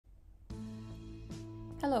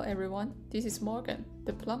Hello everyone, this is Morgan,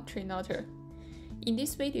 the plum tree knotter. In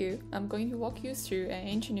this video, I'm going to walk you through an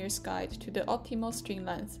engineer's guide to the optimal string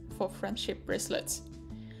length for friendship bracelets.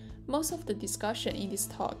 Most of the discussion in this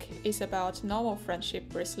talk is about normal friendship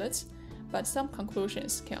bracelets, but some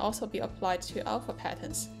conclusions can also be applied to alpha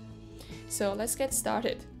patterns. So let's get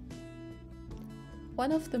started.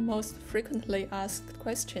 One of the most frequently asked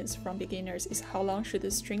questions from beginners is how long should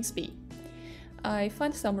the strings be? I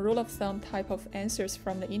find some rule of thumb type of answers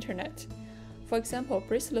from the internet. For example,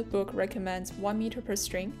 Bracelet book recommends 1 meter per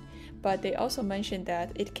string, but they also mention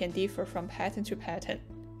that it can differ from pattern to pattern.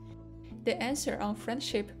 The answer on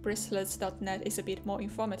friendshipbracelets.net is a bit more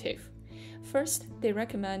informative. First, they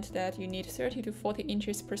recommend that you need 30 to 40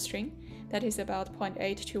 inches per string, that is about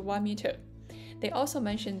 0.8 to 1 meter. They also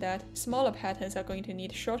mention that smaller patterns are going to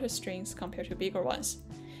need shorter strings compared to bigger ones.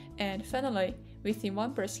 And finally, within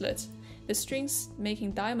one bracelet, the strings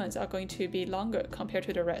making diamonds are going to be longer compared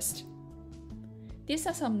to the rest. These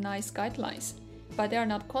are some nice guidelines, but they are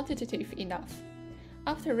not quantitative enough.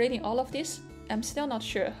 After reading all of this, I'm still not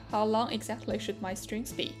sure how long exactly should my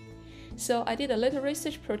strings be. So I did a little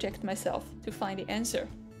research project myself to find the answer.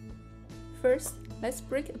 First, let's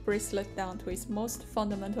break a bracelet down to its most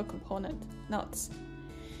fundamental component, knots.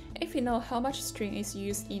 If we know how much string is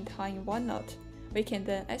used in tying one knot, we can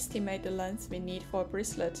then estimate the length we need for a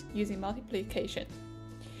bracelet using multiplication.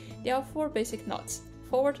 There are 4 basic knots: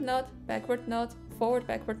 forward knot, backward knot,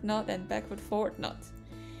 forward-backward knot, and backward-forward knot.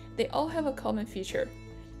 They all have a common feature.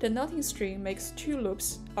 The knotting string makes 2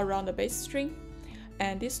 loops around the base string,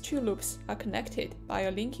 and these 2 loops are connected by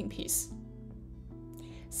a linking piece.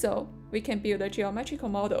 So, we can build a geometrical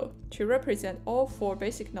model to represent all 4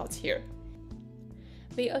 basic knots here.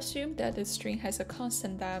 We assume that the string has a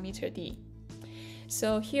constant diameter d.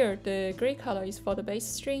 So here, the gray color is for the base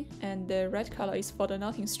string and the red color is for the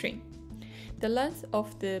knotting string. The length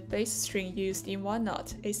of the base string used in one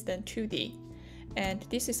knot is then 2d, and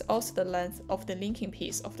this is also the length of the linking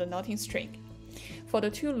piece of the knotting string. For the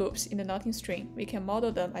 2 loops in the knotting string, we can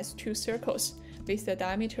model them as 2 circles with a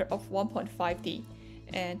diameter of 1.5d,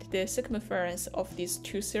 and the circumference of these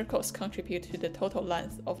 2 circles contribute to the total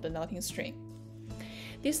length of the knotting string.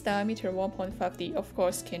 This diameter 1.5d of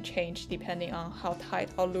course can change depending on how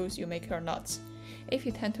tight or loose you make your knots. If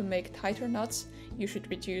you tend to make tighter knots, you should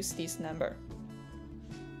reduce this number.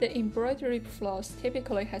 The embroidery floss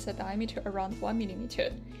typically has a diameter around 1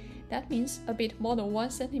 mm. That means a bit more than 1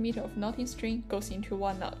 cm of knotting string goes into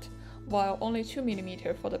one knot, while only 2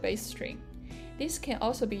 mm for the base string. This can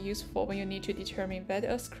also be useful when you need to determine whether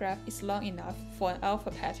a scrap is long enough for an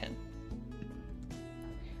alpha pattern.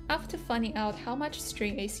 After finding out how much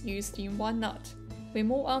string is used in one knot, we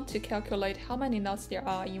move on to calculate how many knots there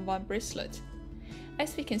are in one bracelet.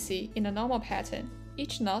 As we can see, in a normal pattern,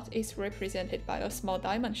 each knot is represented by a small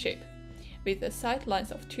diamond shape, with a side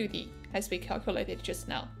length of 2d, as we calculated just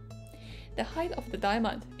now. The height of the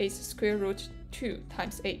diamond is square root 2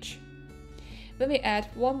 times h. When we add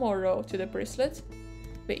one more row to the bracelet,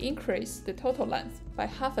 we increase the total length by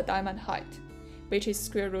half a diamond height, which is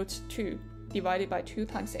square root 2 divided by 2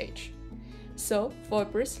 times h. So, for a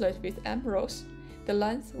bracelet with M rows, the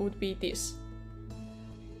length would be this.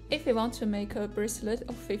 If we want to make a bracelet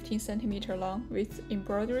of 15 cm long with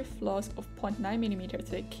embroidery floss of 0.9 mm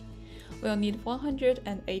thick, we'll need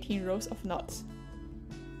 118 rows of knots.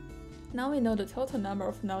 Now we know the total number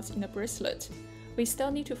of knots in a bracelet. We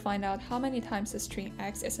still need to find out how many times the string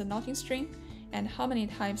acts as a knotting string and how many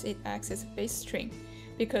times it acts as a base string,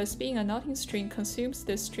 because being a knotting string consumes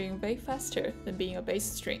the string way faster than being a base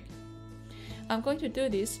string. I'm going to do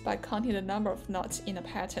this by counting the number of knots in a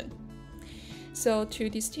pattern. So to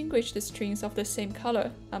distinguish the strings of the same color,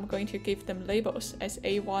 I'm going to give them labels as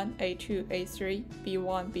A1, A2, A3,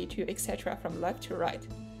 B1, B2, etc. from left to right.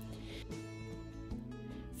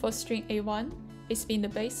 For string A1, it's been the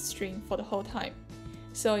base string for the whole time,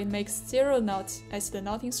 so it makes 0 knots as the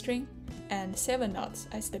knotting string and 7 knots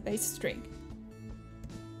as the base string.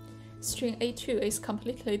 String A2 is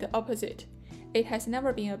completely the opposite. It has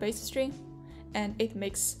never been a base string, and it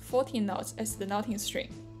makes 14 knots as the knotting string.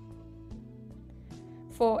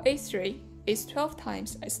 For A3, it's 12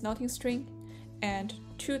 times as knotting string and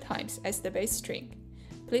 2 times as the base string.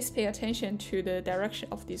 Please pay attention to the direction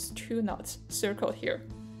of these 2 knots circled here.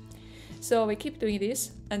 So we keep doing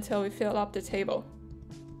this until we fill up the table.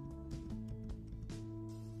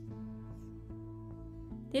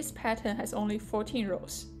 This pattern has only 14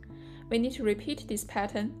 rows. We need to repeat this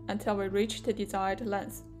pattern until we reach the desired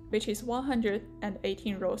length, which is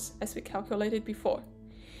 118 rows as we calculated before.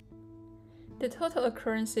 The total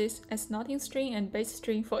occurrences as knotting string and base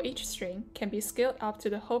string for each string can be scaled up to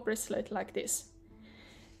the whole bracelet like this.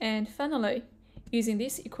 And finally, using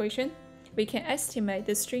this equation, we can estimate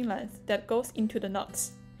the string length that goes into the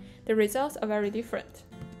knots. The results are very different.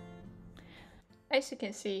 As you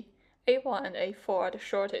can see, A1 and A4 are the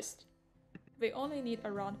shortest. We only need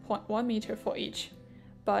around 0.1 meter for each,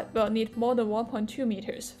 but we'll need more than 1.2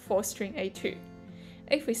 meters for string A2.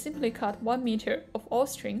 If we simply cut 1 meter of all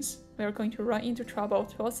strings, we are going to run into trouble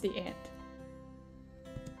towards the end.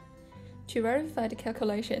 To verify the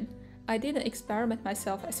calculation, I did an experiment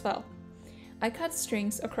myself as well. I cut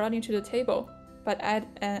strings according to the table, but add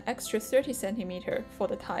an extra 30 cm for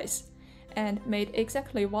the ties, and made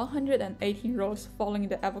exactly 118 rows following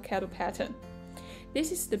the avocado pattern.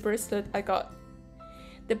 This is the bracelet I got.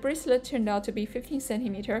 The bracelet turned out to be 15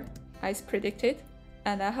 cm, as predicted,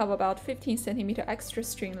 and I have about 15 cm extra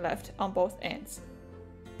string left on both ends.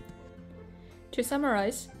 To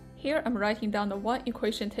summarize, here I'm writing down the one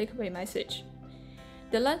equation takeaway message.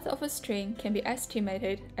 The length of a string can be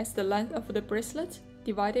estimated as the length of the bracelet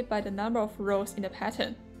divided by the number of rows in the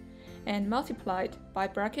pattern, and multiplied by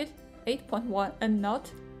bracket 8.1 n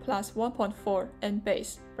knot plus 1.4 n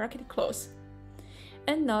base bracket close.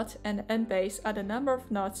 N knot and n base are the number of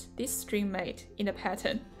knots this string made in the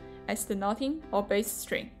pattern as the knotting or base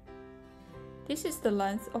string. This is the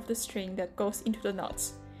length of the string that goes into the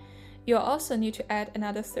knots. You'll also need to add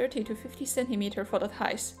another 30 to 50 cm for the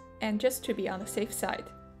ties, and just to be on the safe side.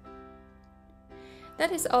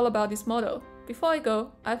 That is all about this model. Before I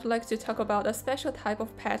go, I'd like to talk about a special type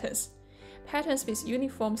of patterns. Patterns with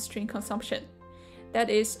uniform string consumption. That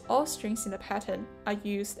is, all strings in the pattern are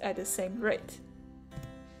used at the same rate.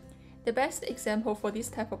 The best example for this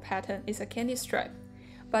type of pattern is a candy stripe,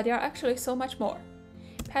 but there are actually so much more.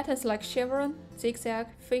 Patterns like chevron, zigzag,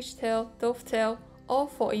 fishtail, dovetail all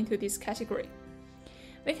fall into this category.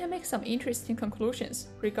 We can make some interesting conclusions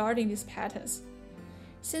regarding these patterns.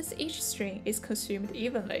 Since each string is consumed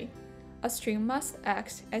evenly, a string must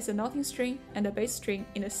act as a knotting string and a base string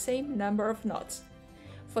in the same number of knots.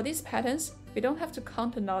 For these patterns, we don't have to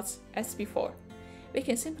count the knots as before. We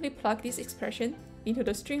can simply plug this expression into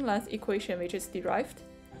the string length equation we just derived,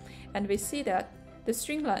 and we see that the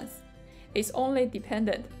string length is only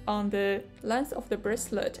dependent on the length of the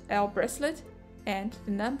bracelet L bracelet and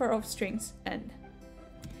the number of strings N.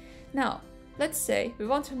 Now, let's say we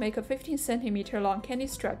want to make a 15 cm long candy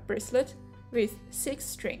stripe bracelet with 6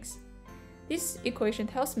 strings. This equation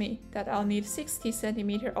tells me that I'll need 60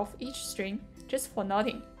 cm of each string just for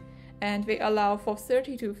knotting, and we allow for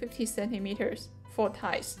 30 to 50 cm for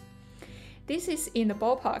ties. This is in the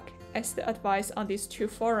ballpark as the advice on these two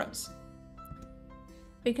forums.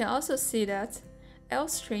 We can also see that L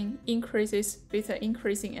string increases with an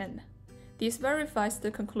increasing N. This verifies the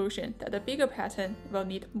conclusion that the bigger pattern will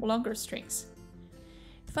need longer strings.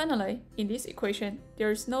 Finally, in this equation, there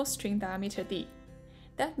is no string diameter D.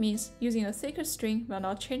 That means using a thicker string will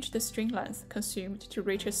not change the string length consumed to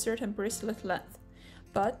reach a certain bracelet length,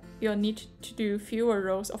 but you'll need to do fewer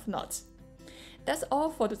rows of knots. That's all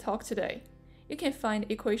for the talk today. You can find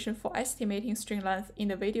the equation for estimating string length in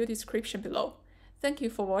the video description below. Thank you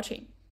for watching.